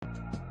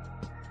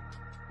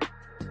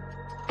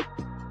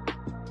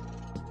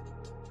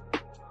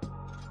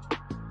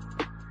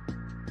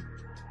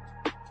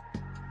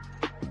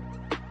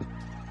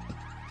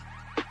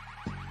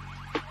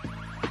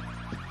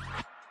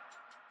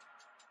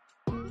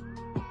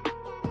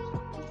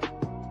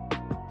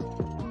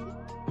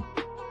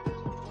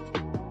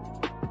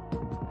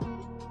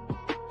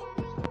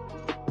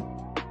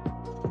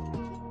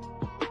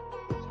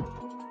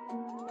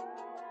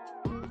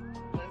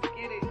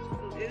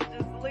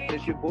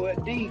It's your boy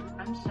D.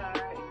 I'm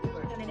Shara, and you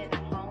are tuning in to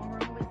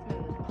Homeroom with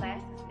Smooth.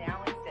 Class is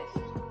now in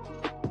session.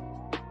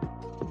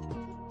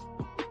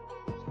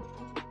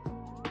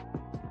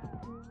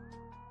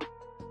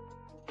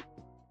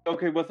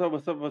 Okay, what's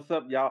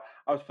up, y'all?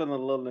 I was feeling a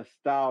little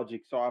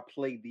nostalgic, so I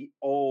played the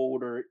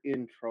older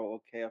intro.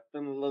 Okay, I'm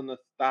feeling a little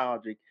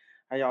nostalgic.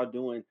 How y'all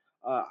doing?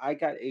 I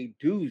got a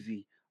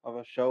doozy of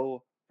a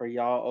show for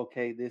y'all.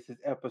 Okay, this is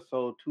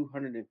episode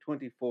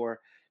 224,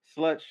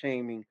 slut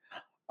shaming.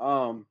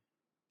 Um,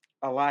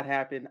 a lot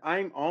happened.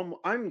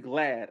 I'm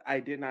glad I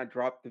did not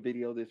drop the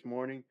video this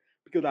morning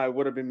because I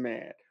would have been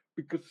mad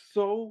because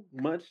so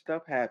much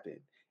stuff happened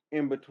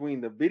in between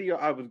the video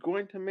I was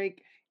going to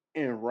make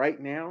and right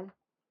now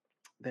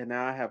that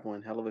now I have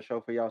one hell of a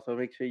show for y'all. So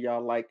make sure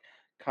y'all like,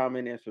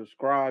 comment, and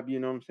subscribe. You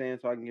know what I'm saying?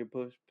 So I can get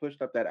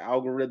pushed up that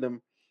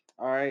algorithm.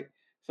 All right.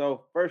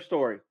 So first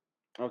story.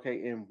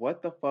 Okay, in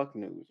what the fuck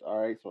news? All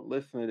right. So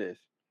listen to this.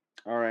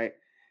 All right.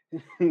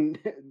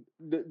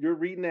 You're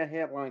reading that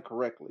headline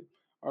correctly.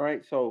 All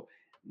right. So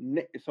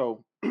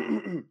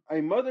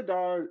a mother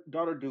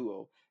daughter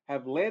duo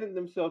have landed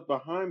themselves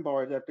behind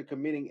bars after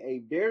committing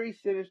a very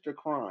sinister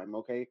crime.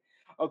 Okay,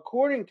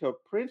 according to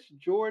Prince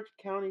George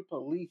County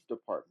Police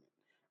Department.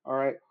 All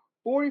right.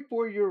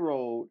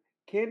 44-year-old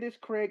Candace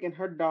Craig and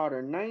her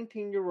daughter,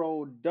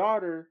 19-year-old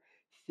daughter,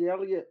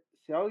 Celia,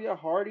 Celia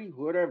Hardy,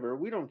 whatever,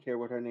 we don't care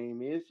what her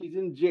name is, she's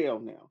in jail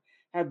now,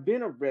 have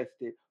been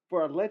arrested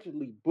for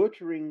allegedly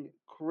butchering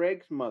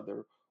Craig's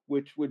mother,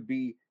 which would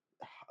be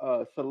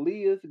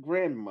Celia's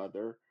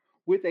grandmother,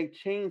 with a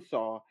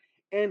chainsaw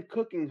and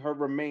cooking her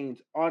remains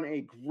on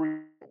a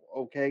grill.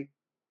 Okay.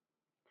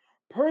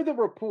 Per the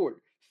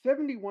report,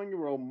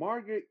 71-year-old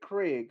Margaret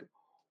Craig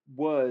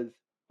was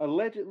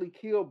allegedly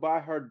killed by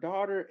her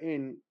daughter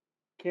and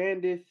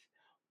Candace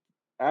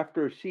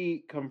after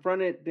she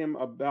confronted them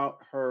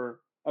about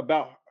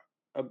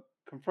uh,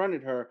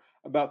 confronted her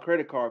about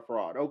credit card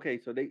fraud. Okay,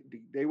 so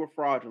they were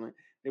fraudulent.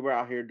 They were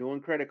out here doing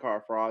credit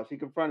card fraud. She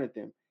confronted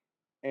them,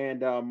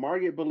 and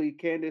Margaret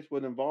believed Candace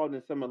was involved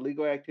in some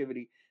illegal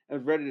activity and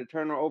was ready to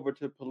turn her over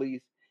to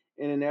police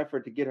in an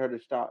effort to get her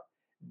to stop.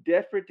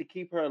 Desperate to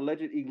keep her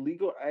alleged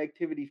illegal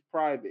activities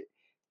private,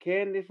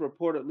 Candace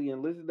reportedly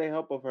enlisted the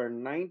help of her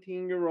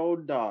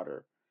 19-year-old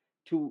daughter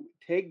to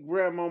take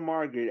Grandma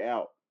Margaret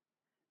out.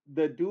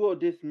 The duo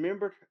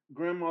dismembered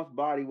Grandma's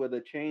body with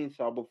a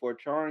chainsaw before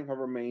charring her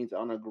remains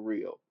on a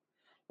grill.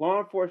 Law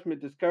enforcement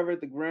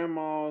discovered the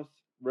grandma's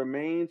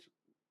remains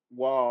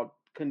while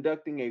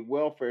conducting a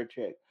welfare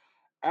check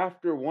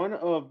after one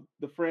of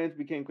the friends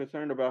became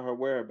concerned about her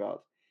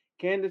whereabouts.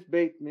 Candace's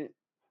basement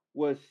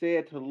was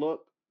said to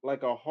look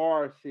like a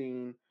horror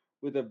scene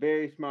with a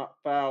very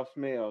foul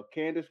smell.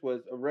 Candace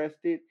was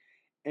arrested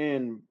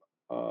and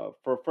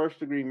for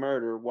first-degree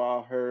murder,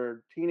 while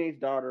her teenage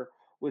daughter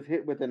was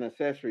hit with an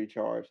accessory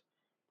charge.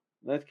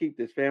 Let's keep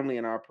this family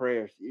in our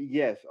prayers.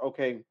 Yes,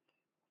 okay.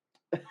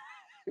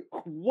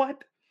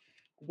 What?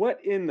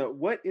 What in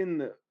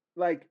the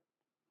like?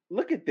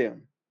 Look at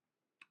them.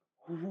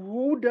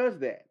 Who does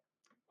that?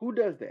 Who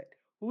does that?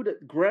 Who does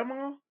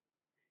grandma?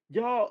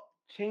 Y'all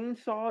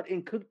chainsawed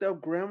and cooked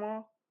up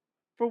grandma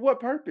for what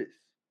purpose?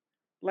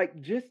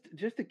 Like just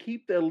to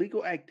keep the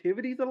illegal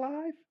activities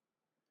alive?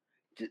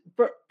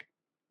 For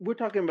we're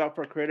talking about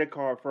for credit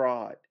card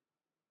fraud,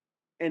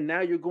 and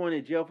now you're going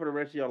to jail for the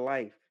rest of your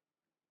life.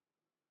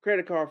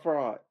 Credit card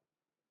fraud,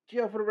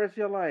 jail for the rest of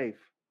your life.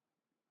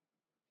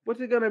 What's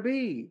it gonna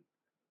be?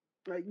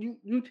 Like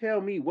you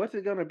tell me what's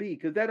it gonna be?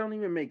 Because that don't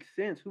even make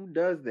sense. Who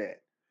does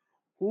that?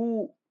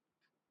 Who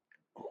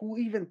who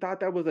even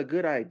thought that was a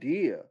good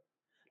idea?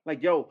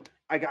 Like, yo,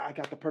 I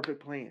got the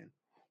perfect plan.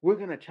 We're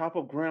gonna chop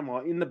up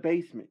grandma in the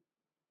basement,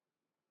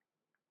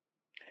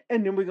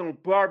 and then we're gonna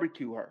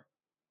barbecue her.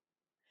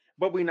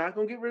 But we're not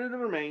gonna get rid of the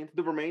remains.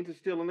 The remains are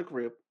still in the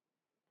crib.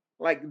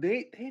 Like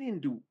they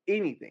didn't do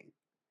anything.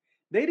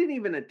 They didn't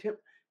even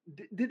attempt.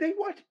 Did they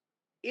watch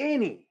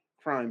any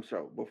crime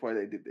show before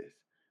they did this?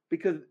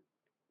 Because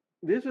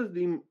this is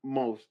the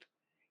most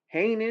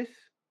heinous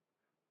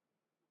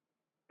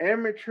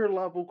amateur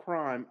level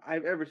crime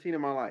I've ever seen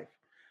in my life.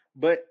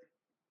 But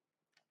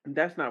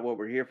that's not what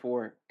we're here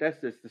for.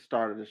 That's just the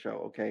start of the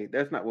show, okay?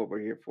 That's not what we're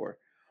here for.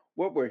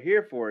 What we're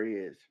here for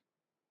is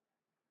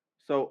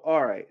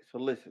all right, so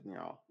listen,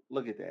 y'all.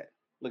 Look at that.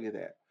 Look at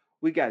that.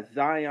 We got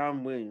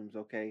Zion Williams,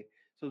 okay?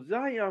 So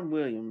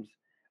Zion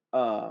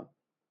uh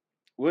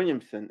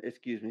Williamson,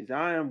 excuse me,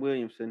 Zion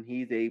Williamson,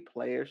 he's a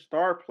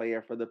star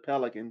player for the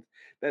Pelicans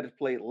that has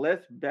played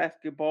less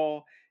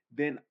basketball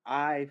than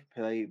I've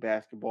played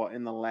basketball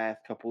in the last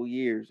couple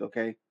years,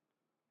 okay?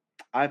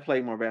 I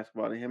play more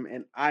basketball than him,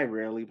 and I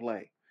rarely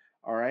play.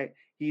 All right.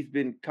 He's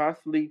been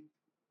constantly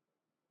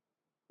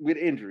with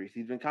injuries.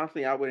 He's been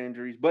constantly out with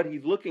injuries, but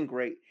he's looking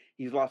great.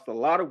 He's lost a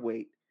lot of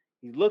weight.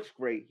 He looks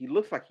great. He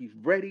looks like he's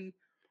ready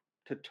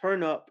to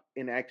turn up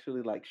and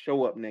actually like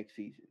show up next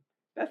season.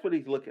 That's what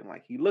he's looking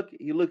like. He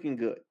looking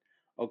good.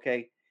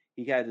 Okay.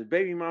 He has his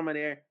baby mama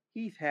there.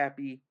 He's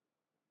happy.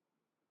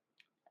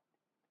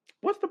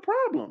 What's the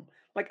problem?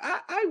 Like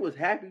I was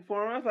happy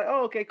for him. I was like,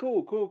 oh, okay,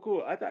 cool, cool,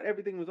 cool. I thought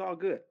everything was all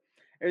good.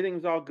 Everything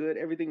was all good.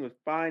 Everything was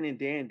fine and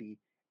dandy.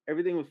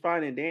 Everything was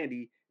fine and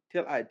dandy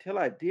till I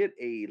did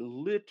a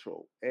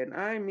literal, and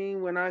I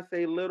mean when I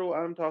say little,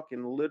 I'm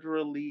talking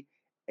literally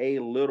a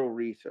little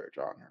research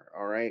on her.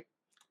 All right.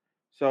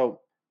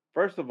 So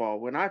first of all,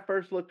 when I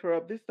first looked her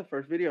up, this is the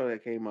first video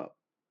that came up.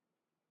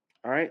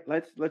 All right,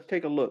 let's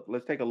take a look.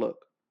 Let's take a look.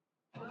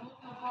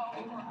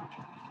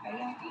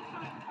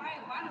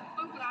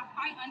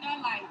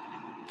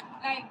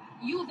 Like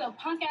you a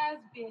punk ass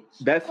bitch.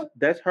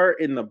 That's her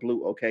in the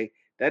blue, okay?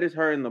 That is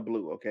her in the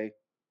blue, okay?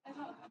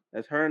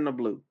 That's her in the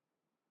blue.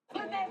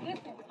 Put that,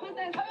 listen, put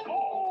that.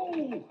 Oh,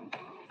 no.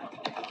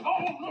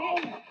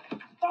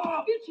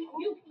 Stop.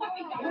 You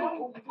fucking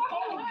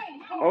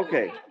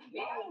okay.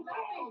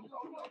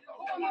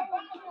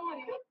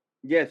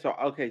 Yeah, so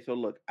okay, so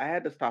look, I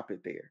had to stop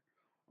it there.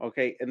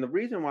 Okay, and the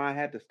reason why I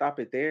had to stop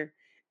it there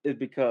is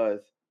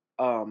because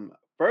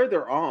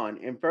further on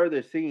in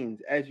further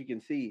scenes, as you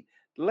can see,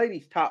 the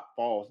lady's top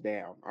falls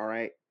down, all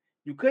right?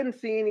 You couldn't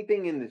see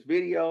anything in this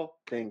video,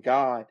 thank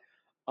God.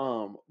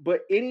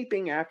 But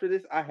anything after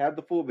this, I have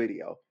the full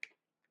video.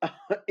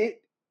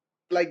 It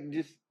like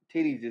just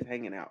titties just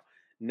hanging out.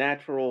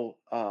 Natural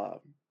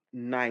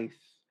nice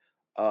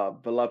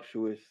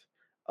voluptuous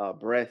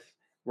breasts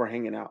were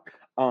hanging out.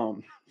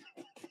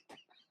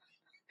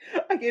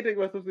 I can't take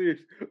myself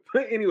serious.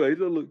 But anyway,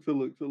 so look.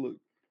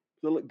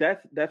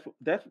 That's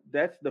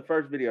the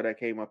first video that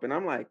came up, and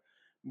I'm like,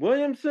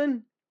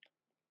 Williamson,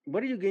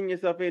 what are you getting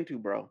yourself into,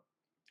 bro?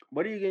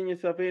 What are you getting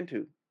yourself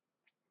into?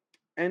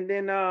 And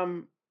then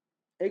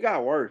it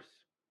got worse.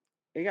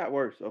 It got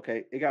worse.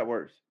 Okay, it got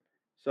worse.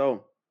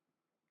 So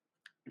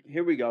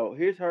here we go.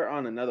 Here's her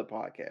on another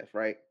podcast,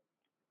 right?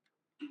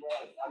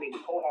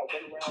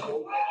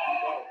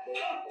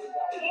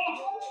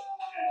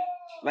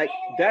 Like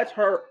that's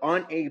her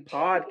on a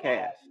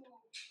podcast.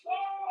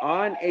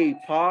 On a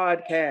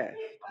podcast.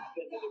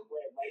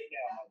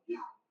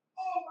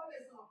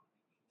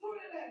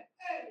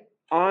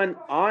 On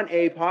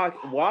a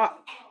podcast.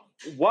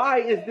 Why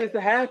is this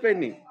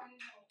happening?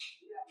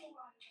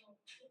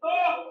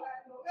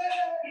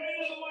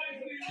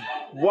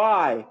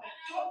 Why?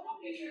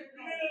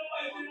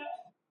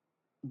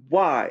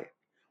 Why?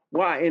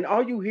 Why? And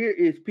all you hear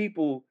is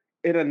people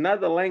in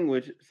another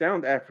language,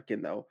 sound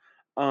African though,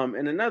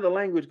 in another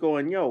language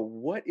going, yo,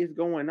 what is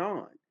going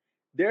on?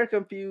 They're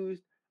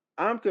confused.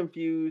 I'm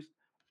confused.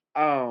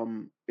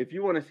 If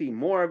you want to see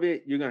more of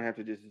it, you're gonna have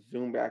to just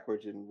zoom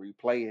backwards and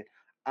replay it.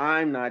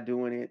 I'm not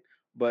doing it,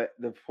 but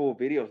the full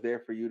video is there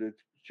for you to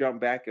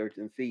jump backwards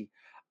and see.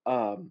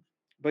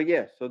 But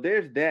yeah, so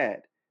there's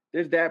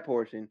that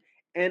portion,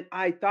 and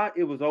I thought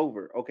it was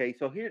over. Okay,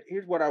 so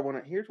here's what I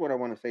want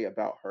to say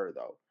about her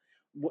though.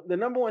 The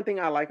number one thing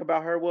I like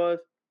about her was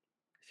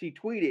she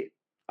tweeted,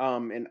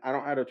 and I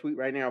don't have a tweet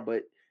right now,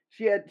 but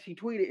she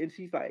tweeted and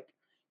she's like,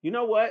 you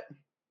know what?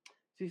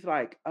 She's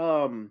like,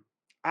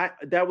 I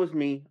that was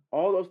me.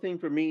 All those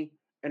things for me,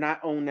 and I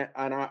own that,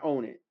 and I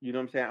own it. You know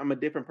what I'm saying? I'm a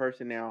different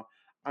person now.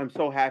 I'm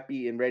so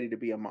happy and ready to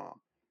be a mom.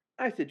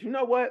 I said, you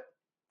know what?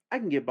 I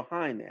can get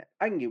behind that.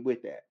 I can get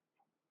with that.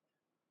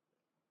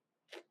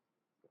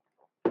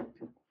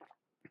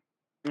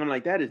 And I'm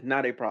like, that is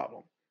not a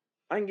problem.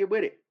 I can get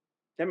with it.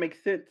 That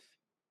makes sense.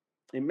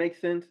 It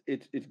makes sense.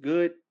 It's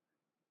good.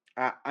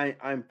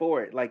 I'm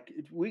for it. Like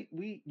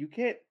we you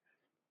can't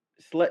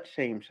slut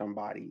shame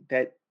somebody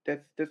that's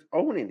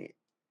owning it.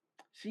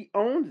 She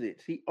owns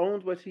it. She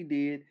owns what she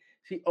did.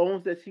 She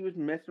owns that she was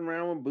messing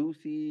around with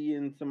Boosie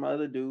and some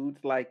other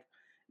dudes. Like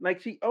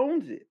she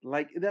owns it.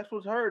 Like that's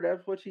what's her.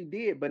 That's what she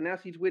did. But now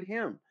she's with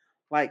him.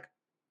 Like,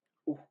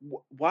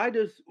 why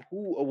does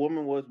who a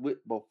woman was with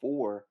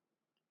before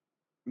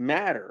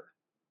matter?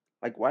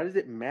 Like, why does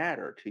it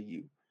matter to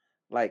you?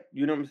 Like,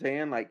 you know what I'm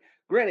saying? Like,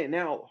 granted,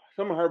 now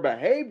some of her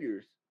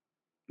behaviors,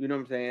 you know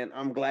what I'm saying?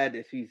 I'm glad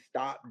that she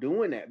stopped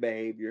doing that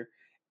behavior.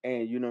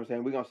 And you know what I'm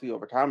saying? We're gonna see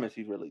over time that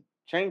she's really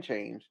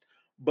changed.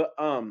 But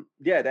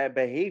yeah, that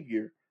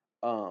behavior,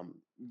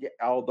 yeah,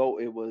 although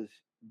it was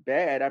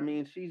bad, I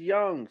mean, she's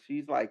young.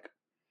 She's like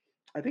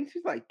I think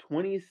she's like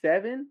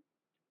 27.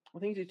 I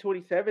think she's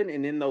 27.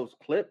 And in those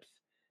clips,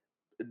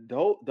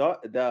 the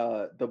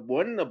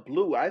one in the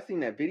blue, I seen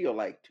that video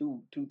like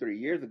 3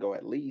 years ago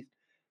at least.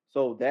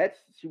 So that's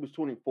she was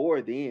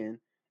 24 then.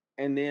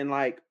 And then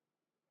like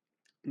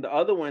the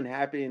other one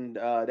happened.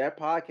 That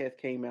podcast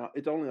came out.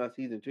 It's only on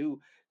season 2,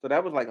 so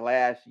that was like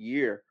last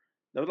year.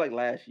 That was like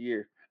last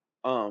year.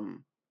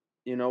 Um,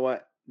 you know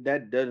what?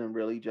 That doesn't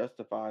really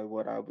justify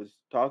what I was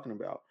talking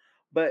about.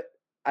 But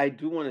I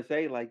do want to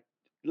say, like,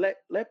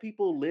 let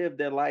people live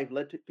their life.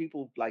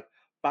 People like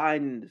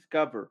find and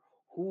discover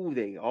who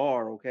they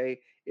are. Okay,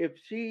 if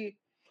she,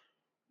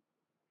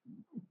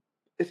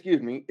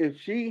 excuse me, if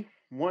she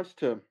wants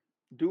to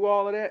do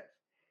all of that,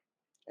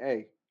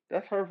 hey,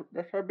 that's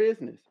her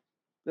business.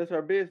 That's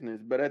her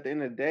business. But at the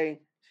end of the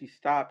day, she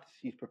stopped.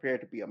 She's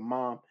prepared to be a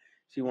mom.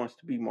 She wants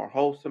to be more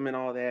wholesome and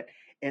all that.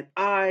 And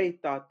I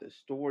thought the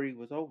story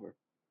was over.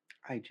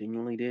 I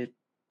genuinely did.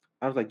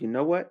 I was like, you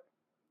know what?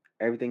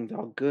 Everything's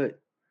all good.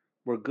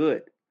 We're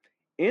good.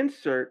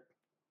 Insert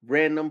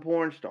random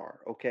porn star,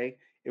 okay?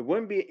 It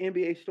wouldn't be an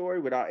NBA story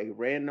without a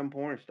random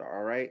porn star,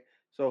 all right?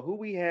 So who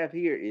we have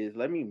here is,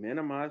 let me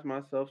minimize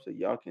myself so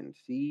y'all can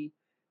see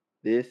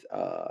this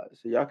so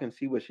y'all can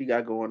see what she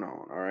got going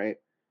on, all right?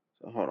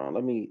 So hold on,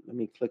 let me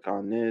click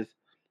on this.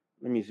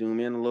 Let me zoom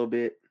in a little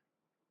bit.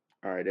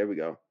 All right, there we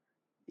go.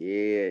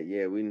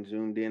 Yeah, we done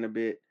zoomed in a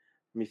bit.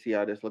 Let me see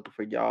how this looking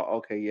for y'all.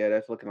 Okay, yeah,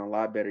 that's looking a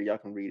lot better. Y'all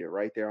can read it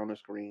right there on the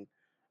screen.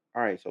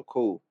 All right, so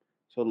cool.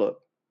 So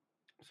look,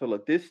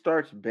 this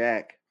starts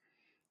back.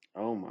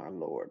 Oh my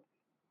lord.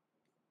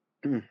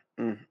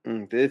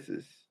 This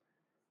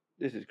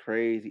is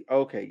crazy.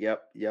 Okay,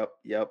 yep.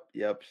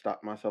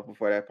 Stop myself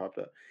before that popped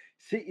up.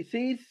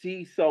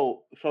 See.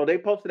 So they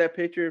posted that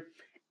picture,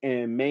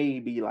 and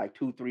maybe like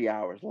 2-3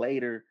 hours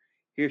later,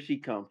 here she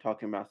come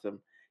talking about some.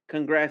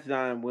 Congrats,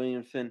 Zion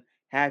Williamson.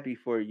 Happy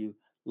for you.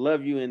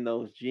 Love you in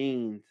those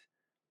jeans.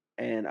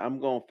 And I'm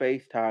gonna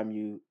FaceTime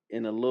you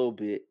in a little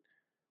bit,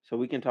 so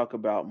we can talk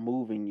about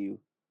moving you.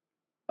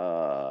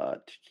 Uh,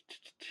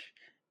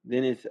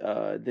 then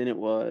it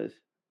was.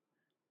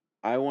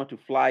 I want to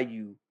fly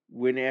you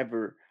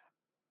whenever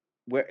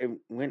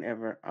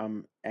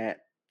I'm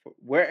at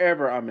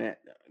wherever I'm at.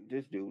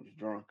 This dude's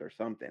drunk or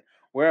something.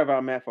 Wherever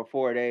I'm at for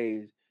 4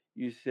 days,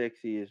 you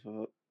sexy as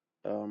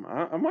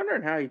I'm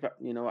wondering how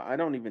I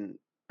don't even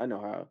I know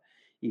how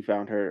he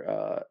found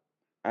her.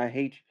 I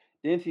hate you.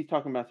 Then she's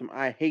talking about some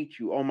I hate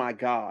you. Oh my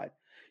god.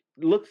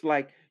 Looks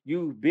like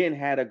you've been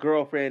had a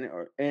girlfriend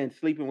and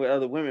sleeping with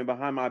other women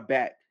behind my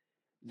back.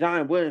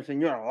 Zion Williamson,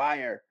 you're a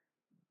liar.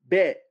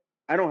 Bet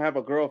I don't have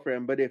a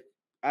girlfriend, but if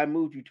I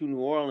moved you to New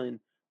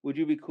Orleans, would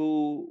you be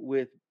cool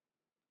with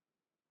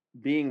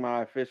being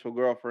my official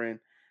girlfriend?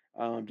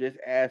 Just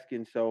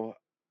asking so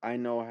I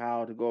know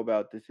how to go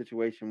about the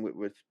situation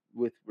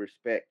with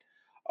respect.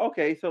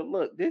 Okay, so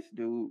look, this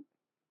dude,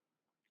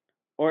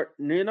 or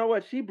you know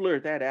what? She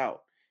blurred that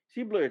out.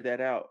 She blurred that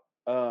out.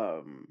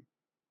 Um,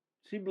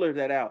 she blurred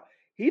that out.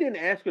 He didn't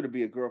ask her to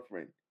be a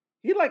girlfriend.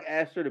 He like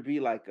asked her to be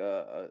like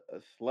a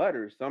slut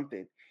or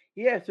something.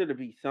 He asked her to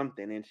be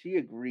something, and she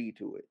agreed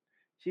to it.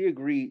 She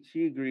agreed.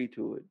 She agreed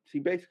to it. She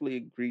basically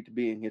agreed to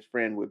being his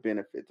friend with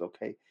benefits.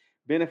 Okay,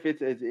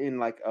 benefits as in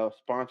like a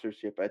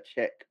sponsorship, a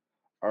check.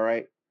 All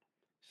right.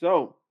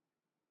 So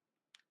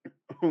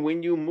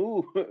when you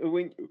move,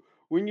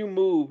 when you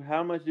move,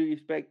 how much do you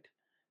expect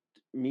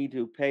me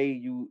to pay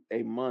you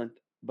a month?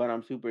 But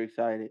I'm super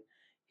excited.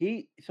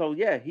 He's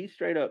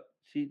straight up.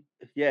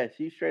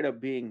 She's straight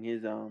up being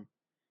his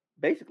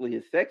basically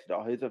his sex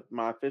doll, his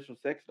my official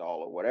sex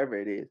doll or whatever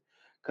it is,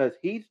 because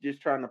he's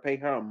just trying to pay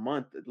her a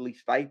month at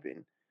least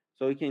stipend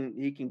so he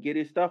can get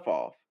his stuff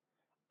off.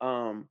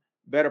 Um,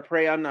 better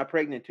pray I'm not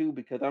pregnant too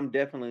because I'm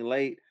definitely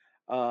late.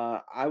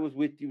 I was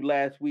with you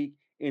last week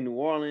in New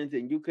Orleans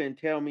and you couldn't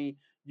tell me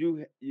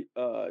you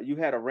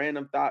had a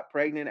random thought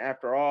pregnant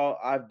after all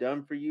I've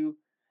done for you.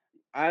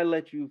 I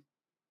let you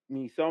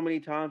me so many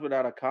times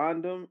without a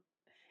condom,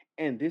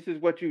 and this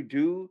is what you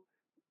do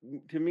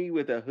to me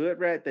with a hood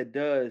rat that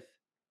does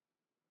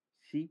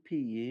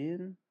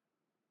CPN.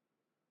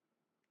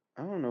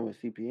 I don't know what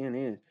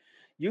CPN is.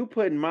 You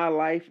putting my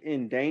life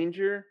in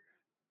danger,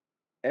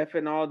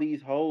 effing all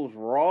these hoes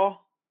raw.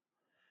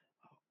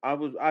 I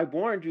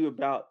warned you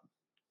about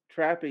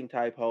trapping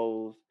type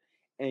hoes,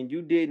 and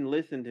you didn't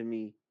listen to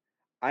me.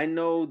 I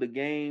know the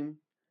game.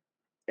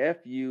 F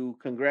you.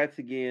 Congrats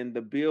again.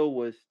 The bill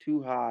was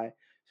too high,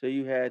 so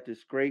you had to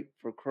scrape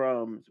for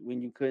crumbs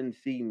when you couldn't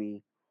see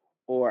me,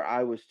 or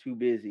I was too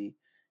busy.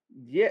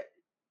 Yeah.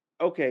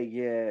 Okay.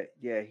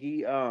 Yeah.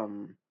 He.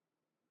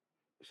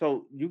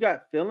 So you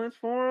got feelings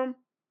for him?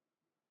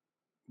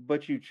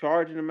 But you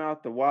charging them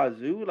out the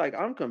wazoo? Like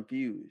I'm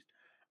confused.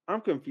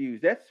 I'm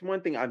confused. That's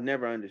one thing I've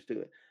never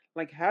understood.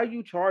 Like how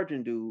you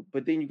charging dude,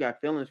 but then you got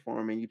feelings for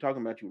him and you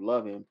talking about you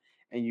love him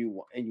and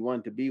you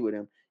want to be with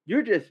him.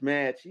 You're just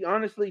mad. She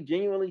honestly,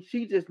 genuinely,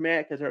 she's just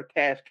mad because her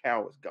cash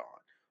cow is gone.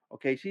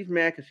 Okay, she's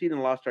mad because she done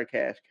lost her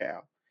cash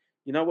cow.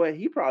 You know what?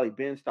 He probably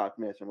been stopped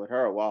messing with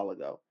her a while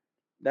ago.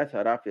 That's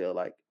how I feel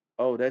like.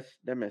 Oh, that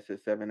mess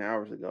is 7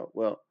 hours ago.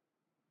 Well,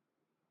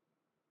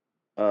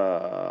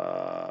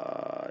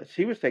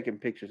 she was taking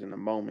pictures in the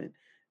moment.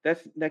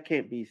 That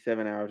can't be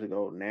 7 hours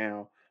ago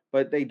now.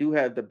 But they do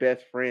have the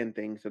best friend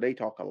thing, so they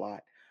talk a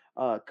lot.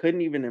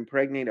 Couldn't even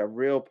impregnate a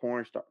real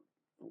porn star.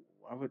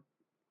 Why would?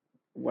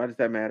 Why does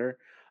that matter?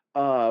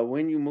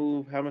 When you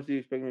move, how much do you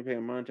expect me to pay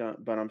a month?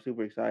 But I'm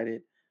super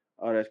excited.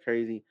 Oh, that's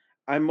crazy.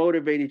 I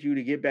motivated you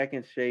to get back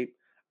in shape.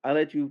 I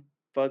let you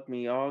fuck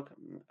me all.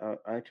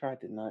 I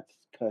tried to not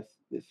cuss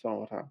this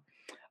all the time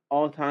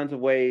all kinds of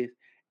ways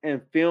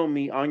and film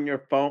me on your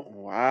phone.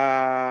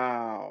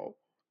 Wow.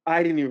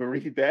 I didn't even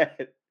read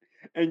that.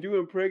 And you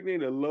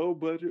impregnate a low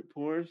budget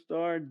porn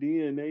star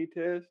DNA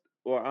test,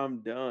 or I'm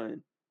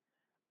done.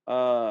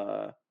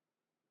 Uh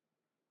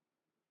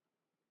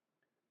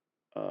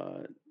uh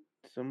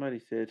Somebody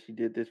said she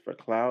did this for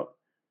clout.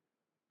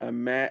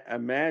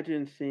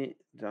 Imagine seeing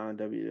John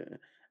W.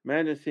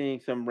 Imagine seeing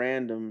some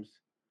randoms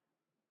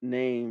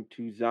name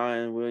to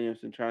Zion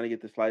Williamson trying to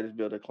get the slightest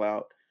bit of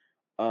clout.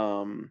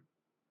 Um,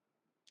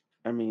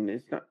 I mean,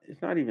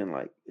 it's not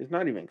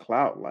even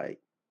clout. Like,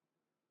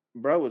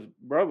 bro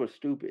was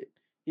stupid.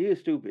 He is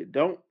stupid.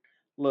 Don't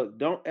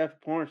f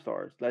porn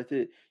stars. That's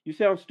it. You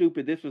sound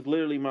stupid. This was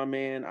literally my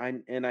man.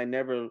 I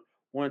never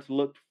once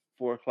looked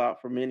for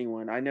clout from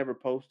anyone. I never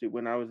posted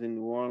when I was in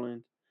New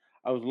Orleans.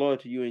 I was loyal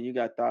to you, and you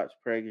got thoughts,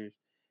 preggers.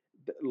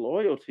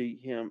 Loyal to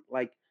him,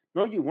 like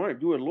no, you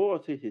weren't. You were loyal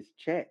to his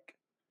check.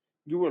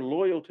 You were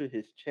loyal to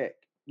his check.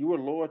 You were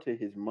loyal to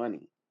his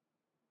money.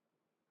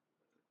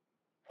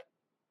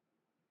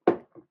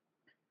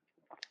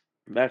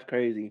 That's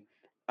crazy.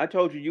 I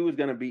told you you was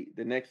gonna be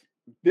the next.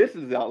 This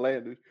is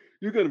outlandish.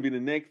 You're gonna be the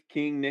next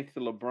king next to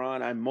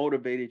LeBron. I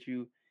motivated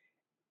you.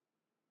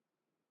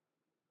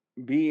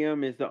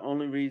 BM is the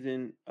only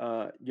reason.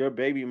 Your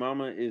baby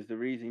mama is the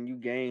reason you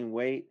gain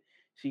weight.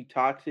 She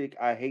toxic.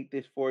 I hate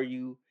this for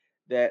you.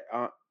 That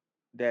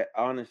that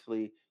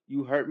honestly,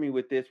 you hurt me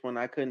with this one.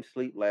 I couldn't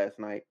sleep last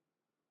night.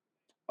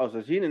 Oh,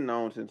 so she didn't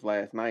know since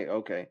last night.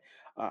 Okay.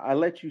 I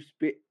let you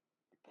spit.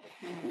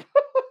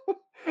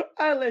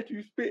 I let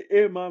you spit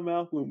in my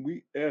mouth when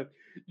we F.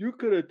 You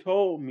could have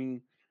told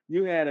me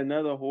you had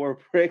another whore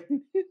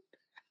pregnant.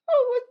 How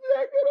was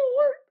that gonna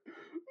work?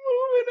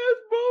 Moving us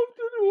both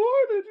to New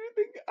Orleans. You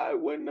think I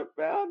wouldn't have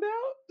found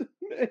out?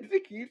 And she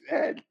keeps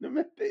adding them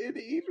at the end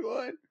of each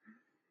one.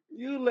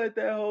 You let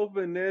that whole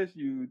finesse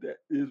you. That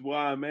is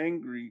why I'm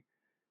angry.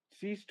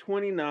 She's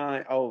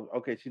 29. Oh,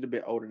 okay. She's a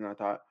bit older than I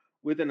thought.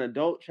 With an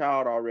adult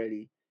child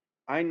already.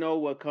 I know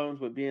what comes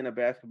with being a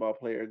basketball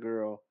player,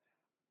 girl.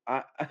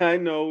 I I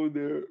know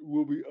there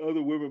will be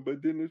other women,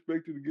 but didn't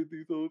expect you to get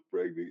these hoes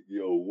pregnant.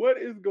 Yo,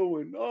 what is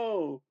going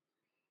on,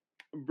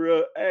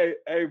 bro? Hey,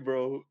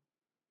 bro,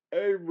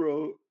 hey,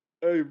 bro,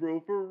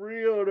 for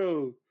real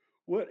though.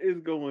 What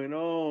is going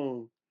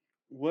on?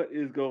 What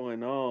is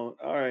going on?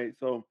 All right,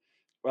 so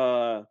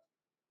uh,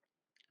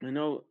 I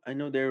know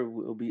there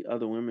will be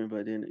other women,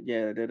 but then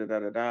yeah, da da da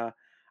da da.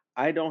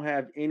 I don't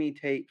have any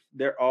tapes.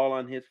 They're all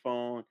on his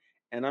phone,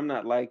 and I'm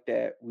not like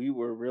that. We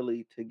were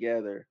really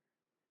together.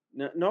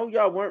 No, no,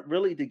 y'all weren't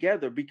really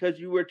together because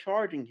you were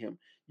charging him.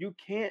 You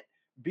can't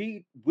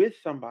be with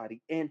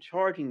somebody and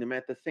charging them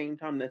at the same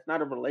time. That's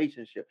not a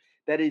relationship.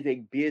 That is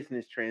a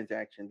business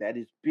transaction. That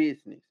is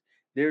business.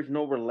 There's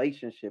no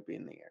relationship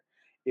in there.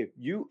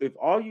 If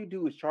all you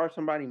do is charge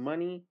somebody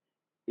money,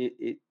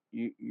 it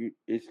you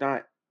it's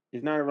not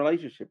a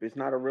relationship. It's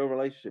not a real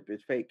relationship.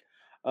 It's fake.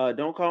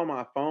 Don't call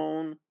my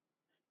phone.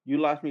 You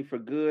lost me for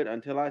good.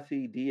 Until I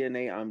see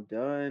DNA, I'm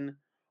done.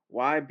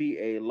 Why be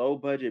a low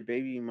budget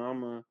baby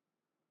mama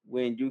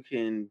when you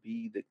can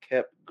be the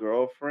kept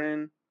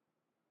girlfriend?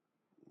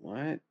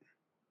 What?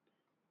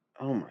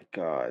 Oh my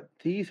god,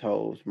 these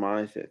hoes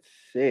mindset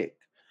sick.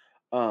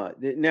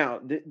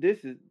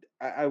 This is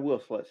I will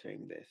slut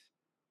shame this.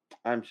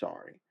 I'm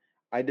sorry.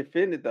 I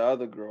defended the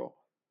other girl,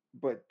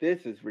 but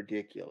this is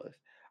ridiculous.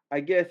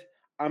 I guess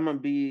I'm gonna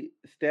be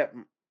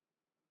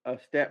a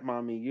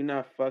stepmommy. You're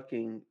not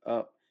fucking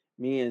up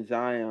me and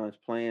Zion's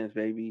plans,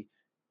 baby,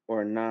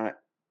 or not.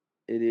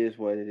 It is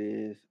what it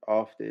is.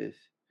 Off this.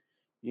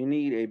 You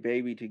need a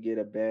baby to get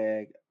a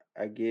bag.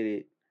 I get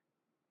it.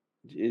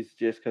 It's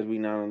just because we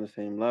not on the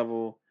same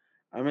level.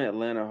 I'm in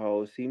Atlanta,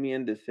 ho. See me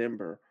in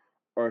December,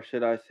 or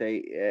should I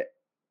say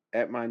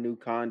at my new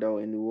condo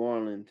in New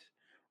Orleans.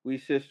 We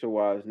sister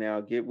wives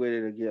now. Get with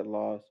it or get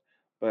lost.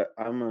 But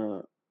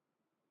I'ma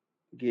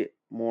get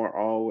more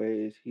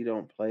always. He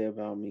don't play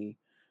about me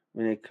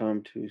when it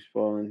come to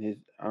spoiling his.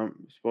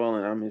 I'm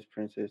spoiling. I'm his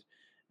princess,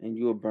 and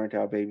you a burnt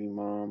out baby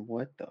mom.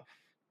 What the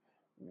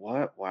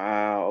what?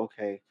 Wow.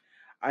 Okay.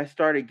 I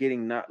started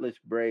getting knotless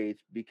braids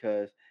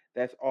because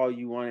that's all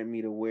you wanted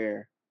me to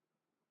wear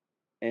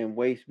and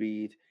waist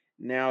beads.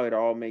 Now it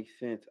all makes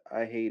sense.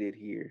 I hate it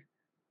here.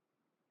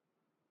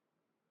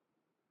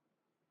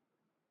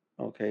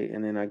 Okay,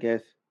 and then I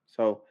guess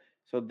so.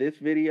 So this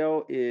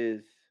video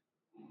is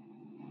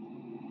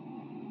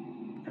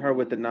her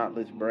with the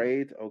knotless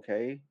braids.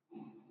 Okay,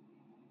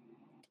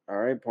 all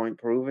right, point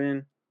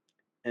proven.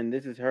 And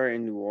this is her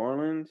in New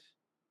Orleans,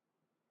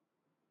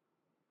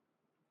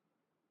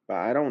 but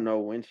I don't know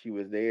when she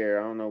was there.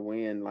 I don't know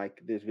when like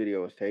this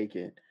video was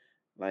taken.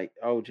 Like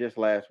oh, just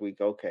last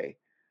week. Okay,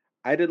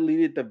 I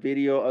deleted the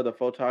video of the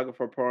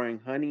photographer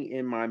pouring honey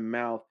in my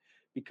mouth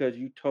because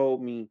you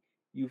told me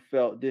you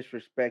felt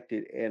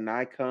disrespected, and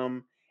I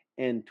come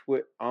and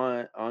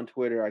on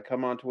Twitter. I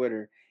come on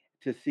Twitter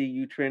to see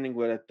you trending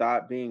with a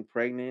thought being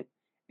pregnant,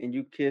 and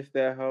you kiss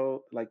that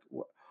hoe. Like,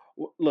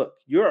 look,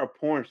 you're a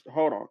porn star.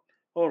 Hold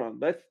on.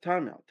 Let's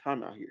time out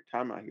here,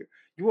 time out here.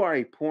 You are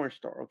a porn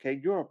star, okay?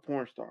 You're a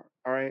porn star,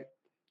 all right?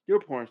 You're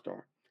a porn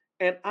star,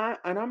 and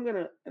I'm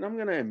gonna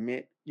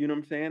admit, you know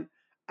what I'm saying?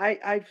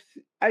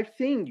 I've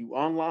seen you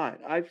online.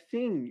 I've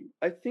seen you.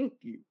 I think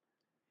you.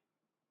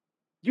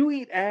 You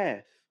eat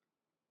ass.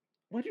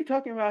 What you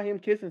talking about him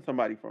kissing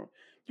somebody from?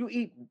 You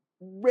eat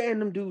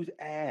random dude's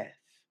ass.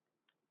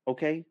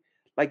 Okay?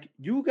 Like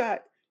you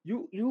got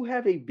you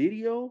have a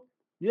video.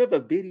 You have a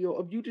video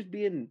of you just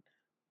being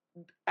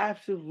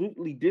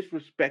absolutely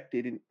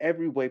disrespected in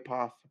every way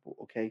possible.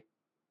 Okay,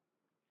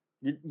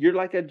 you're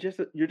like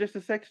you're just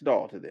a sex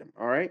doll to them.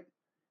 All right,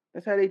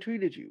 that's how they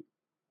treated you.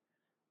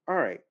 All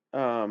right.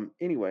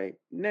 Anyway,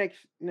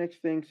 next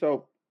thing.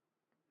 So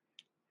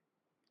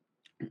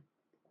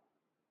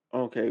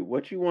okay,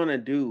 what you want to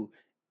do?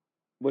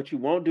 What you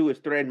won't do is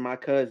threaten my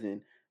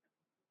cousin.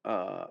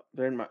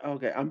 Threaten my.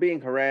 Okay, I'm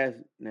being harassed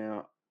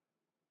now.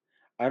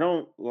 I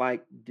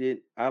like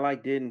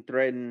didn't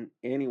threaten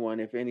anyone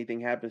if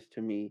anything happens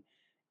to me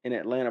in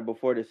Atlanta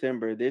before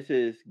December. This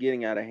is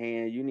getting out of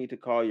hand. You need to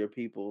call your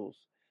peoples,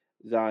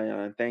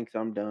 Zion. Thanks,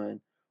 I'm done.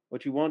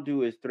 What you won't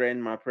do is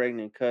threaten my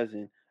pregnant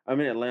cousin. I'm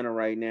in Atlanta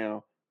right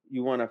now.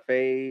 You want to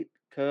fade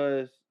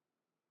cuz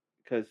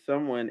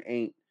someone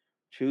ain't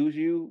choose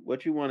you?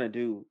 What you want to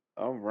do?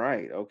 All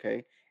right, okay.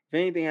 If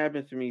anything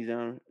happens to me,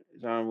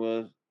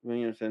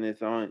 Williamson,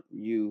 it's on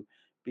you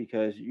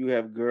because you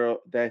have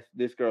that's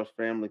this girl's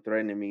family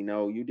threatening me.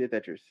 No, you did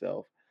that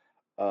yourself.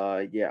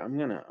 Yeah, I'm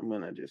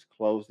gonna just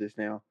close this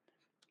now.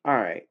 All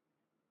right,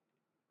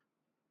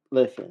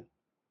 listen,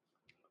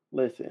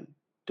 listen.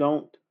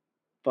 Don't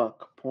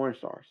fuck porn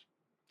stars.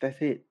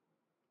 That's it.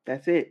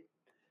 That's it.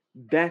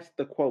 That's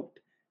the quote.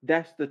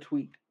 That's the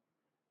tweet.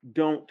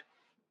 Don't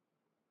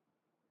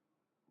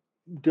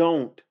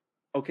Don't.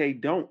 Okay,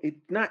 don't.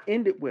 It's not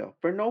ended well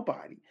for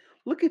nobody.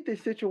 Look at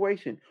this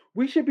situation.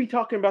 We should be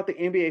talking about the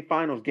NBA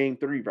Finals Game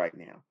 3 right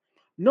now.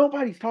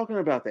 Nobody's talking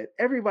about that.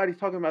 Everybody's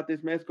talking about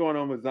this mess going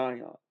on with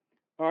Zion.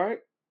 All right?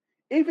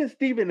 Even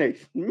Stephen A.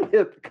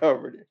 Smith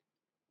covered it.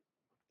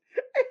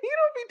 And he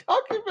don't be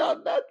talking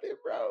about nothing,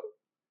 bro.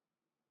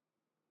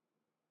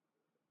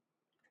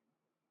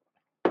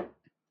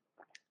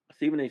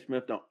 Stephen A.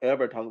 Smith don't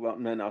ever talk about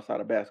nothing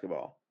outside of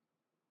basketball.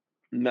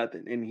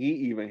 Nothing. And he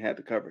even had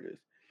to cover this.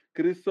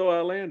 Because it's so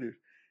outlandish.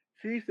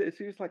 She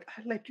was like,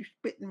 I let you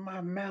spit in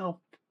my mouth.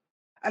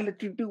 I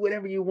let you do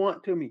whatever you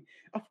want to me.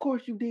 Of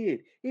course you did.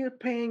 He was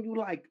paying you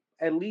like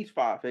at least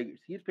five figures.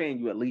 He's paying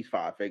you at least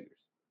five figures.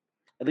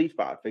 At least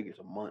five figures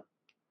a month.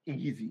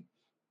 Easy.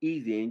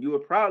 Easy. And you were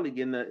probably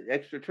getting an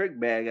extra trick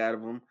bag out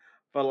of him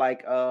for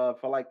like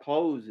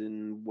clothes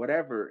and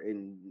whatever.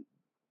 And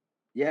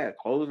yeah,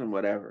 clothes and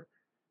whatever.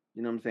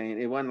 You know what I'm saying?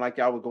 It wasn't like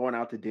y'all were going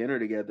out to dinner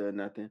together or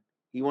nothing.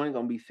 He wasn't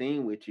gonna be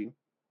seen with you.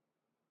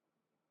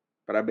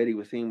 But I bet he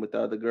was seen with the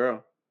other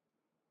girl.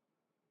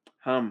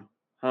 Hum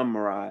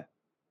Mariah.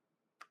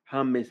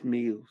 Hum Miss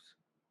Mills.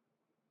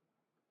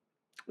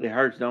 It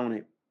hurts, don't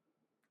it?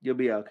 You'll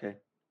be okay.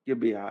 You'll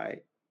be all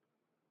right.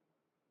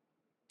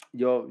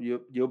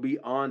 You'll be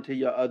on to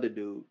your other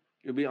dude.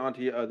 You'll be on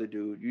to your other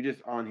dude. You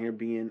just on here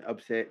being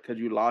upset because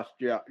you lost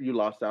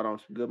out on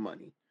some good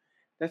money.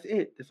 That's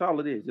it. That's all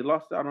it is. You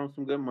lost out on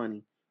some good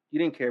money. You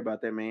didn't care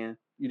about that man.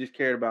 You just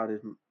cared about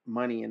his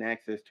money and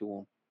access to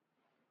him.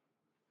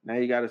 Now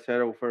you got to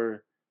settle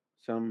for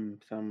some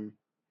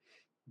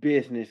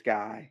business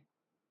guy.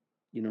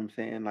 You know what I'm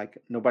saying? Like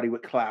nobody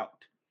with clout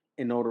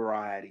and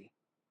notoriety.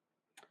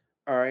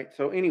 All right.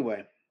 So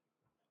anyway,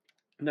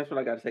 that's what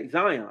I got to say.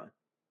 Zion,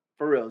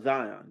 for real.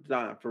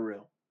 Zion, for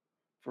real.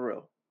 For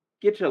real.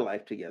 Get your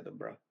life together,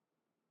 bro.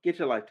 Get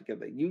your life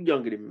together. You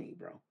younger than me,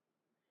 bro.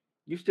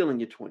 You still in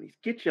your 20s.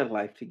 Get your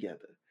life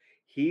together.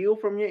 Heal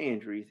from your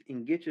injuries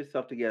and get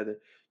yourself together.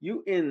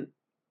 You in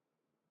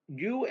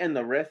you and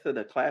the rest of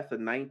the class of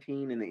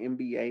 19 in the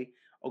NBA.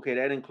 Okay,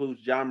 that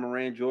includes John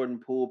Moran,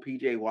 Jordan Poole,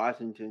 PJ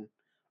Washington.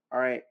 All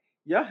right.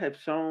 Y'all have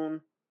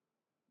shown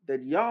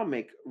that y'all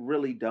make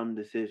really dumb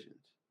decisions,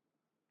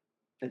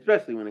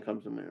 especially when it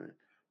comes to marriage.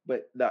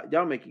 But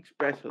y'all make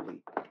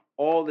especially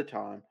all the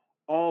time,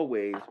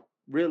 always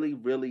really,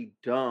 really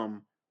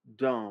dumb,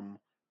 dumb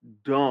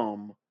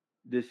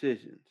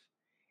decisions.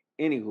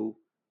 Anywho,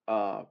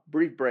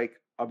 brief break.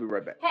 I'll be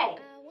right back. Hey,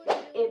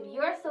 if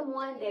you're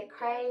someone that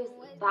craves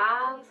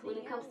vibes when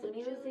it comes to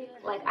music,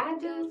 like I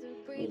do,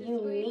 then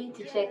you need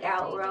to check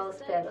out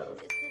Rose Petals.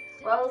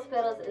 Rose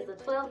Petals is a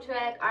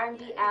 12-track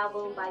R&B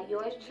album by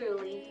yours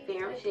truly,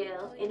 Farrah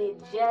Michelle, and it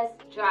just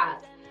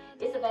dropped.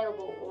 It's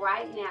available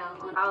right now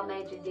on all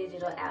major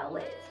digital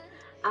outlets.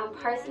 I'm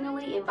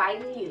personally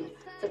inviting you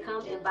to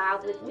come and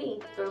vibe with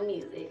me through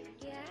music.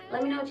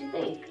 Let me know what you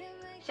think.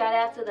 Shout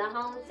out to the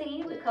home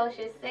team, the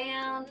Kosher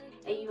Sound,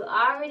 and you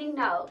already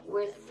know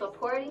we're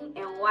supporting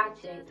and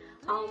watching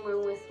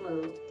Homeroom with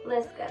Smooth.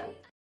 Let's go.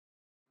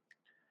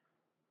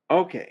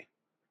 Okay.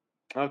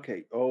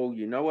 Okay. Oh,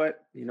 you know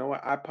what? You know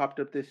what? I popped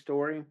up this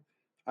story.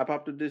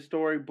 But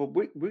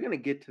we're gonna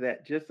get to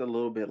that just a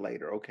little bit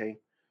later. Okay,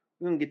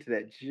 we're gonna get to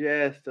that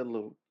just a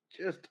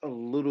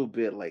little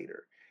bit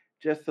later,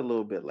 just a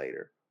little bit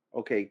later.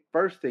 Okay.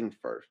 First things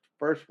first.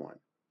 First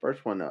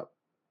one up.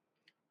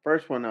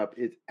 First one up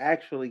is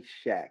actually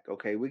Shaq.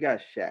 Okay, we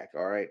got Shaq.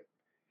 All right,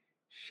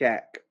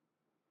 Shaq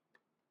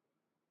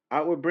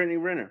out with Brittany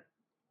Renner.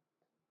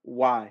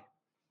 Why?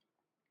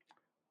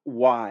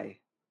 Why?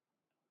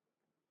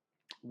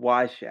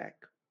 Why Shaq?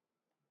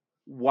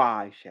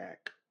 Why Shaq?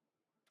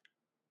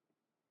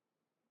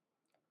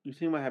 You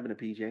seen what happened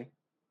to PJ?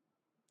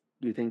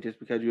 Do you think just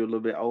because you're a little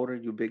bit older,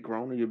 you're a bit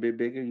growner, you're a bit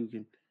bigger,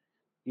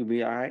 you'll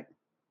be all right?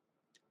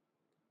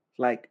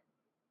 Like,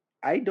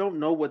 I don't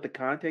know what the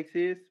context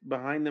is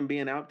behind them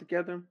being out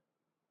together,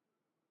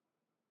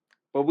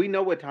 but we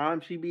know what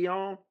time she be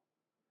on.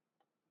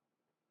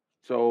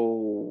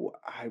 So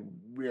I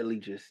really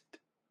just,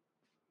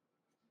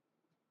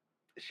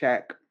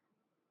 Shaq,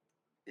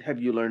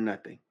 have you learned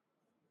nothing?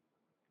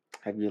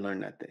 Have you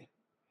learned nothing?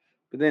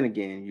 But then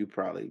again, you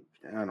probably,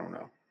 I don't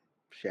know.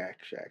 Shaq,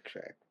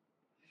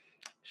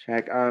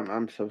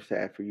 I'm so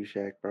sad for you,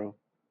 Shaq, bro.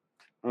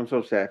 I'm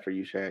so sad for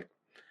you, Shaq.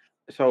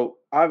 So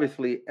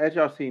obviously, as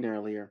y'all seen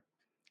earlier,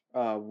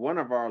 one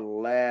of our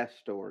last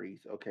stories,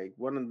 okay,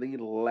 one of the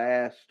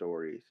last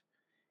stories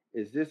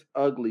is this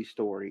ugly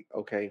story,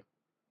 okay,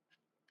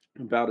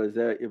 about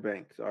Azalea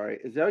Banks. All right,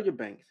 Azalea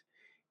Banks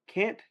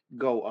can't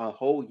go a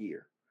whole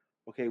year,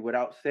 okay,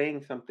 without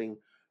saying something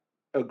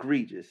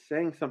egregious,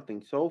 saying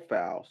something so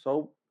foul,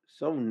 so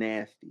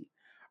nasty.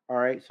 All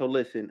right, so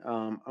listen,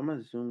 I'm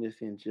gonna zoom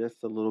this in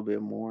just a little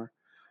bit more.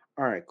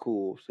 All right,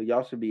 cool. So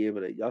y'all should be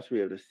able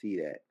to see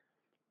that.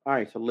 All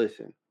right, so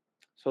listen.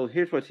 So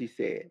here's what she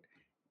said.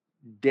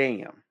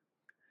 Damn.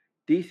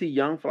 DC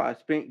Young Fly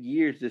spent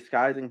years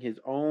disguising his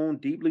own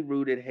deeply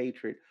rooted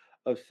hatred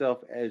of self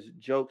as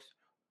jokes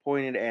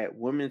pointed at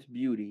women's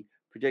beauty,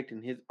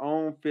 projecting his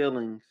own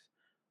feelings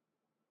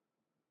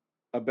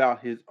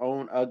about his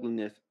own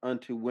ugliness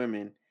unto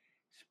women,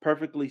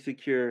 perfectly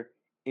secure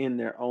in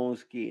their own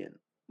skin.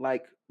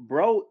 Like,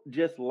 bro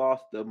just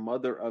lost the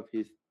mother of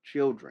his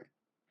children.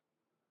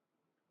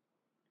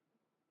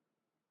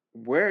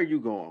 Where are you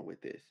going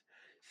with this?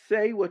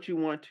 Say what you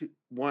want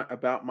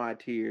about my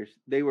tears.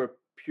 They were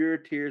pure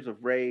tears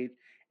of rage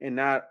and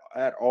not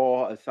at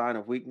all a sign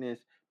of weakness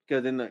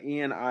because in the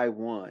end I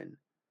won.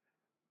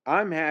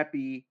 I'm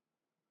happy.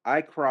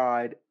 I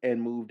cried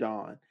and moved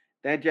on.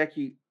 That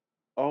Jackie,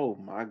 oh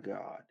my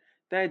God,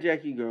 that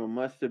Jackie girl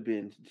must have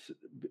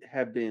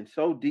been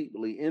so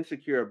deeply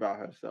insecure about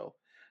herself.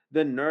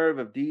 The nerve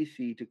of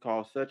DC to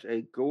call such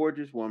a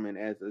gorgeous woman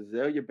as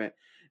Azalea Banks.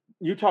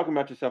 You talking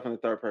about yourself in the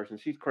third person?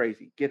 She's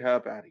crazy. Get her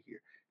up out of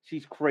here.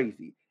 She's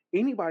crazy.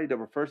 Anybody that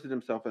refers to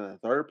themselves in the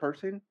third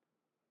person,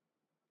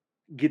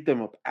 get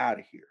them up out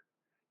of here,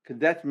 because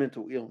that's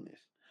mental illness.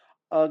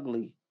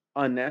 Ugly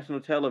on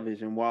national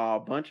television while a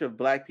bunch of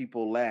black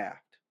people laughed.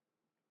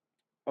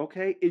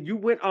 Okay, you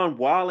went on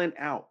wilding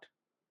out.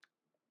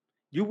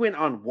 You went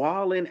on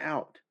wilding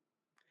out.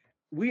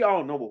 We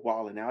all know what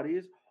wilding out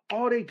is.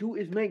 All they do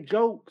is make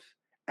jokes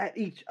at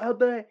each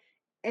other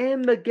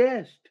and the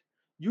guest.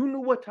 You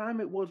knew what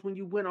time it was when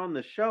you went on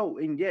the show,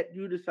 and yet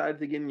you decided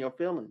to get in your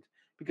feelings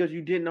because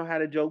you didn't know how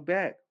to joke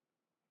back.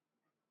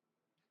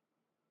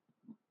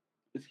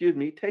 Excuse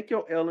me, take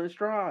your L in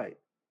stride.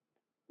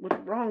 What's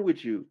wrong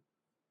with you?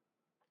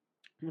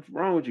 What's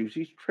wrong with you?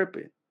 She's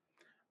tripping.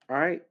 All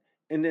right.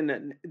 And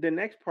then the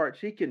next part,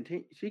 she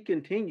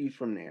continues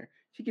from there.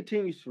 She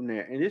continues from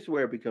there, and this is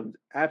where it becomes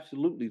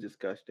absolutely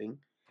disgusting.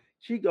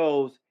 She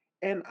goes,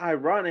 and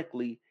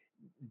ironically,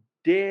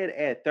 dead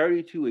at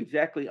 32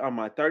 exactly on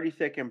my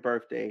 32nd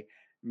birthday,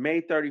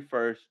 May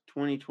 31st,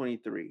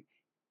 2023,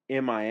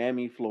 in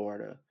Miami,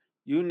 Florida.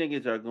 You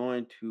niggas are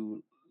going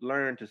to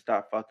learn to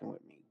stop fucking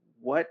with me.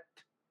 What?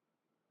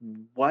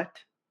 What?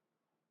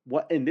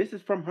 What? And this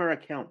is from her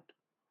account.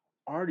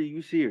 Are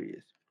you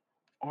serious?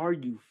 Are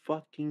you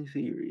fucking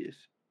serious?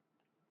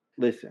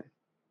 Listen,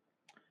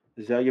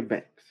 Zelia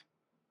Banks.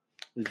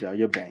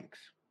 Zelia Banks.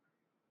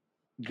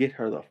 Get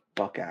her the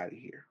fuck out of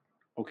here.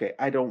 Okay,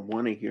 I don't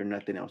want to hear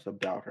nothing else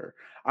about her.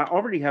 I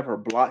already have her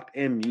blocked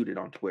and muted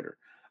on Twitter.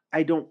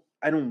 I don't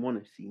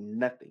want to see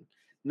nothing.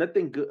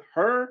 Nothing good.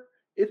 Her,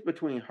 it's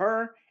between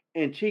her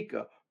and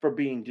Chica for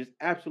being just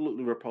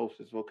absolutely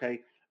repulsive,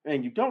 okay?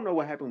 And you don't know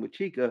what happened with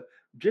Chica,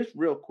 just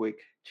real quick.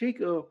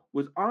 Chica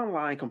was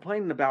online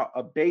complaining about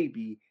a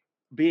baby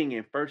being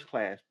in first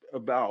class,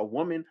 about a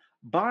woman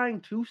buying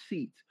two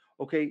seats.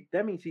 Okay,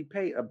 that means he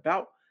paid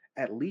about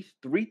at least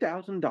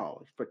 $3,000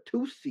 for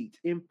two seats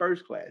in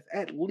first class.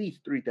 At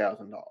least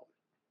 $3,000.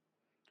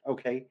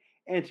 Okay,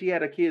 and she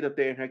had a kid up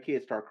there, and her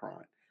kid start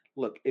crying.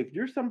 Look, if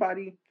you're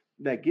somebody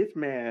that gets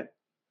mad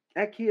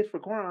at kids for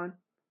crying,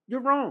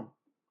 you're wrong.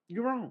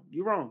 You're wrong.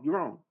 You're wrong. You're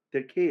wrong.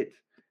 They're kids.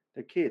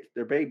 They're kids.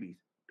 They're babies.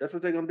 That's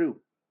what they're gonna do.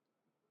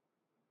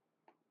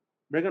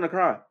 They're gonna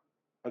cry.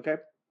 Okay,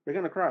 they're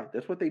gonna cry.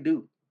 That's what they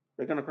do.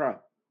 They're gonna cry.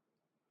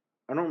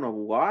 I don't know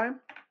why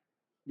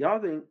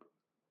y'all think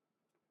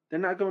they're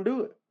not gonna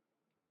do it.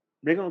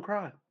 They're gonna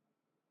cry,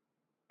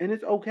 and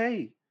it's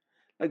okay.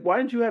 Like, why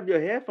didn't you have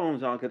your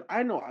headphones on? Because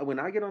I know when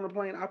I get on the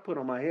plane, I put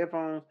on my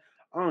headphones.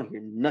 I don't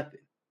hear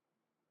nothing.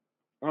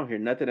 I don't hear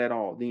nothing at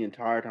all the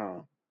entire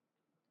time.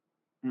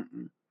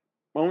 Mm-mm.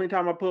 Only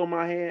time I pull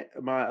my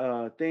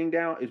thing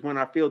down is when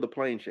I feel the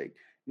plane shake.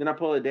 Then I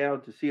pull it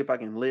down to see if I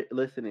can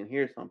listen and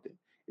hear something.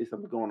 Is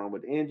something going on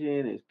with the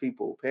engine? Is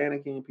people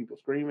panicking? People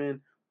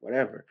screaming?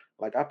 Whatever.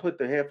 Like, I put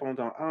the headphones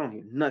on. I don't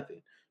hear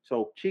nothing.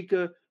 So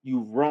Chica,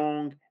 you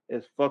wrong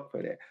as fuck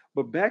for that.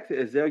 But back to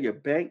Azalea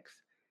Banks.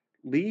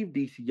 Leave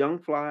these young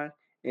fly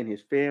and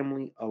his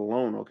family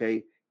alone.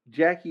 Okay.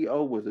 Jackie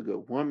O was a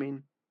good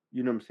woman.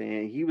 You know what I'm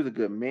saying? He was a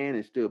good man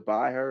and stood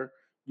by her.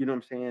 You know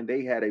what I'm saying?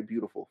 They had a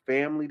beautiful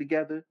family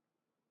together,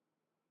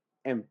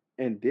 and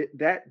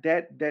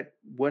that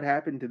what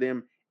happened to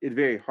them is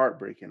very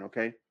heartbreaking.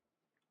 Okay,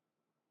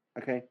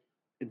 okay,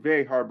 it's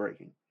very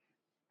heartbreaking.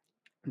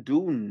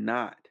 Do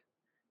not,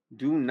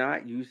 do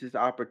not use this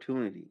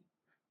opportunity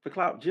for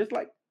clout. Just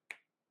like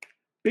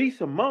B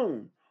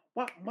Simone,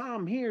 while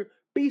I'm here,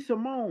 B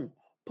Simone,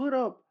 put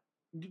up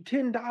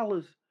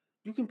 $10.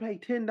 You can pay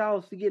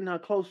 $10 to get in her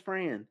close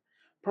friend,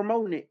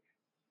 promoting it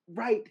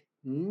right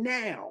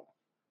now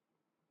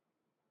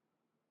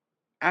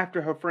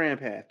after her friend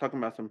passed, talking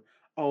about some,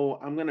 oh,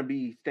 I'm gonna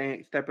be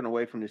stepping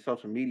away from the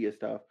social media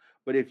stuff.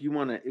 But if you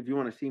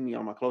wanna see me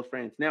on my close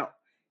friends, now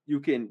you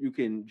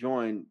can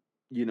join,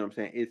 you know what I'm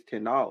saying, it's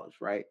 $10,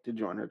 right? To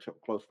join her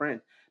close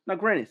friends. Now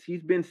granted,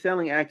 she's been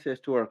selling access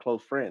to her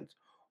close friends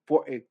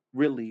for a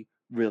really,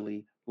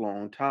 really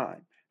long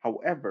time.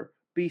 However,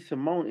 B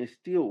Simone is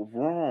still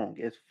wrong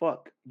as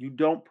fuck. You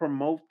don't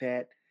promote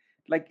that.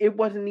 Like it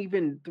wasn't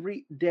even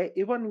 3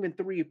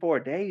 or 4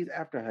 days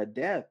after her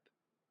death.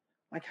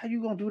 Like, how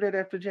you gonna do that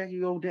after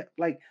Jackie O death?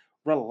 Like,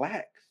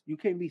 relax. You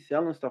can't be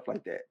selling stuff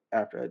like that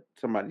after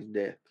somebody's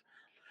death.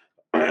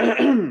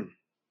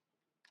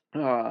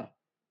 uh,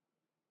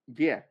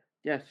 yeah,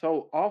 yeah.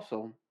 So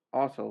also,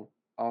 also.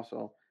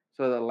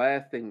 So the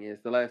last thing is.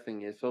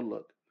 So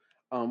look,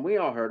 we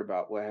all heard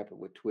about what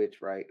happened with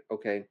Twitch, right?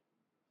 Okay.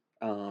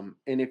 And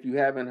if you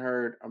haven't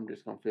heard, I'm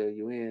just gonna fill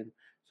you in.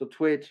 So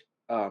Twitch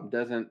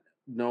doesn't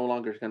no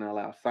longer is gonna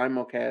allow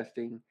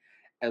simulcasting,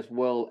 as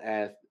well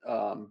as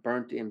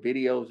burnt in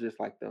videos, just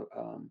like the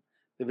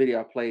video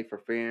I played for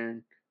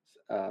Farron,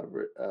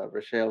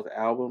 Rochelle's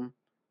album.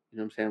 You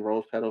know what I'm saying?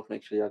 Rose Petals.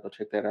 Make sure y'all go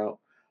check that out.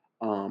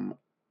 Um,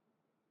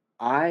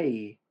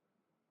 I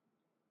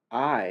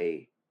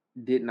I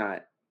did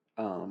not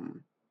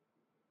um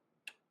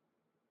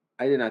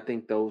I did not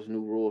think those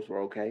new rules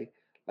were okay.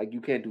 Like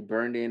you can't do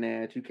burned in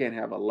ads, you can't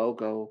have a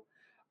logo,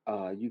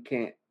 you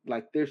can't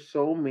like there's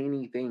so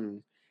many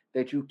things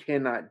that you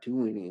cannot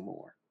do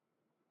anymore.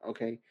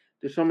 Okay?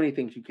 There's so many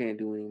things you can't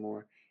do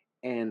anymore.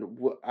 And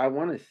what I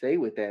want to say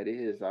with that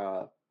is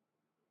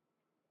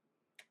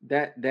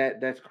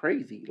that's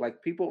crazy.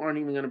 Like people aren't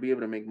even going to be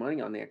able to make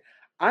money on there.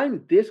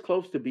 I'm this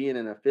close to being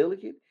an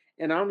affiliate,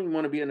 and I don't even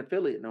want to be an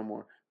affiliate no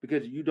more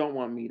because you don't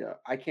want me to.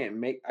 I can't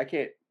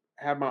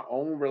have my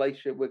own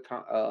relationship with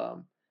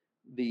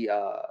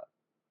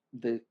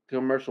the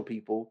commercial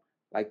people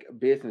like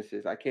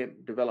businesses. I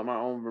can't develop my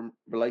own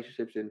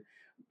relationships and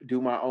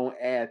do my own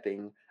ad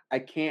thing. I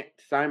can't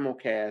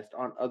simulcast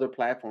on other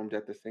platforms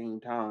at the same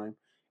time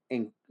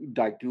and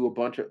like do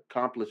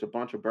accomplish a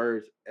bunch of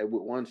birds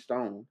with one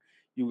stone.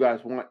 You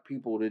guys want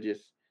people to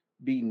just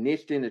be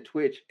niched into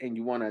Twitch, and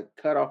you want to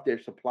cut off their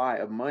supply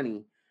of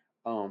money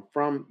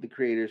from the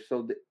creators.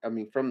 So that, I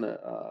mean, from the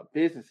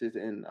businesses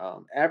and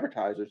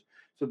advertisers.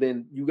 So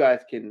then you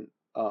guys can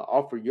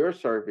offer your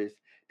service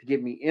to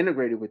get me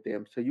integrated with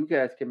them, so you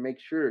guys can make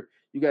sure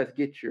you guys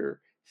get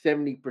your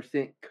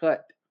 70%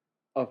 cut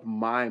of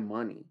my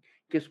money.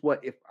 Guess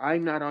what? If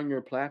I'm not on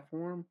your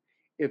platform,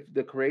 if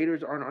the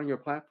creators aren't on your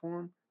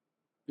platform,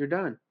 you're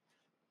done.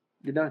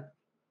 You're done.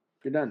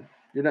 You're done.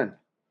 You're done.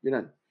 You're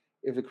done.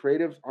 If the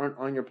creatives aren't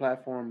on your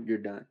platform, you're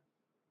done.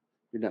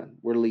 You're done.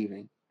 We're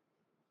leaving.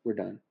 We're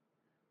done.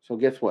 So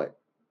guess what?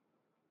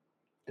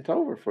 It's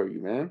over for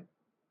you, man.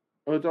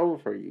 Oh, it's over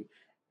for you.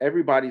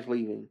 Everybody's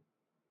leaving.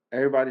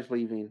 Everybody's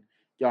leaving.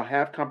 Y'all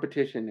have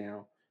competition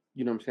now.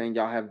 You know what I'm saying?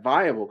 Y'all have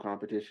viable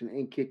competition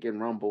in Kick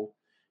and Rumble.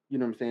 You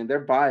know what I'm saying?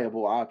 They're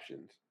viable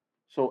options.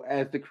 So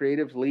as the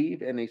creatives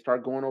leave and they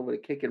start going over to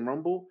Kick and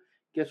Rumble,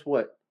 guess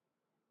what?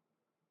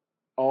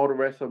 All the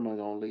rest of them are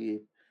gonna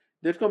leave.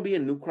 There's gonna be a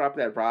new crop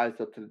that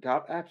rises up to the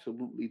top.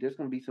 Absolutely. There's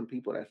gonna be some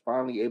people that's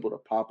finally able to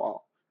pop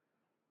off.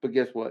 But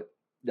guess what?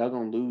 Y'all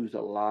gonna lose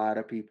a lot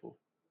of people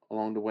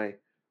along the way.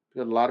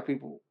 Because a lot of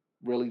people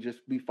really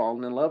just be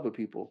falling in love with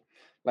people.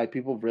 Like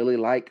people really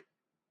like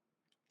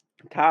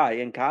Kai,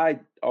 and Kai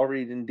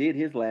already did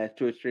his last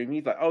Twitch stream.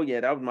 He's like, oh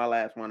yeah, that was my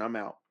last one. I'm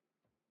out.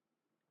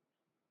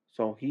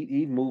 So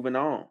he's moving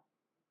on.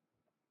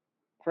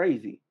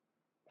 Crazy,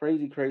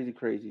 crazy, crazy,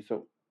 crazy.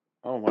 So,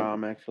 oh wow,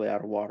 I'm actually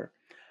out of water.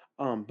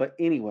 But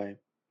anyway,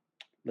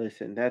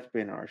 listen, that's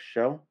been our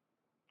show.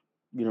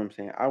 You know what I'm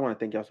saying? I want to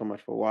thank y'all so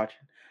much for watching.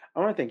 I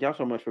want to thank y'all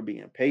so much for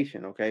being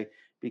patient, okay?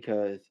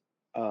 Because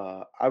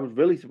I was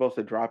really supposed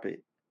to drop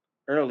it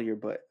earlier,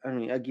 but I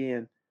mean,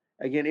 again,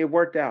 it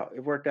worked out.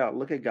 It worked out.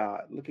 Look at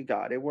God. Look at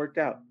God. It worked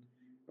out.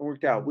 It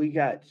worked out. We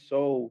got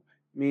so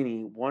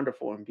many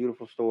wonderful and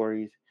beautiful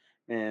stories,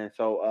 man.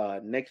 So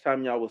next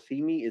time y'all will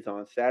see me is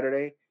on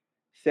Saturday,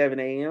 7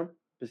 a.m.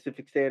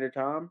 Pacific Standard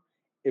Time.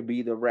 It'll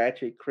be the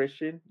Ratchet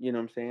Christian. You know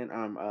what I'm saying?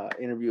 I'm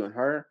interviewing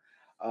her.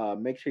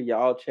 Make sure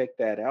y'all check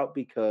that out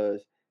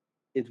because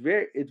it's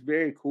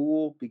very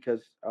cool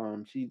because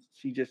she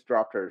just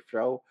dropped her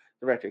show,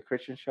 the Ratchet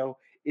Christian show.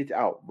 It's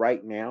out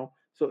right now.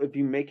 So if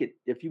you made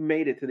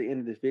it to the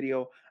end of this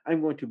video,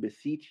 I'm going to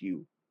beseech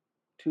you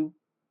to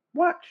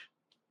watch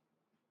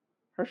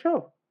her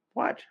show,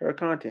 watch her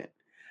content.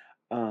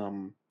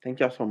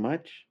 Thank y'all so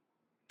much.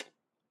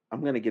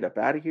 I'm gonna get up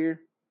out of here.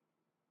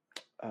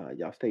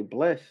 Y'all stay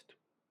blessed.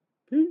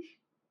 Peace.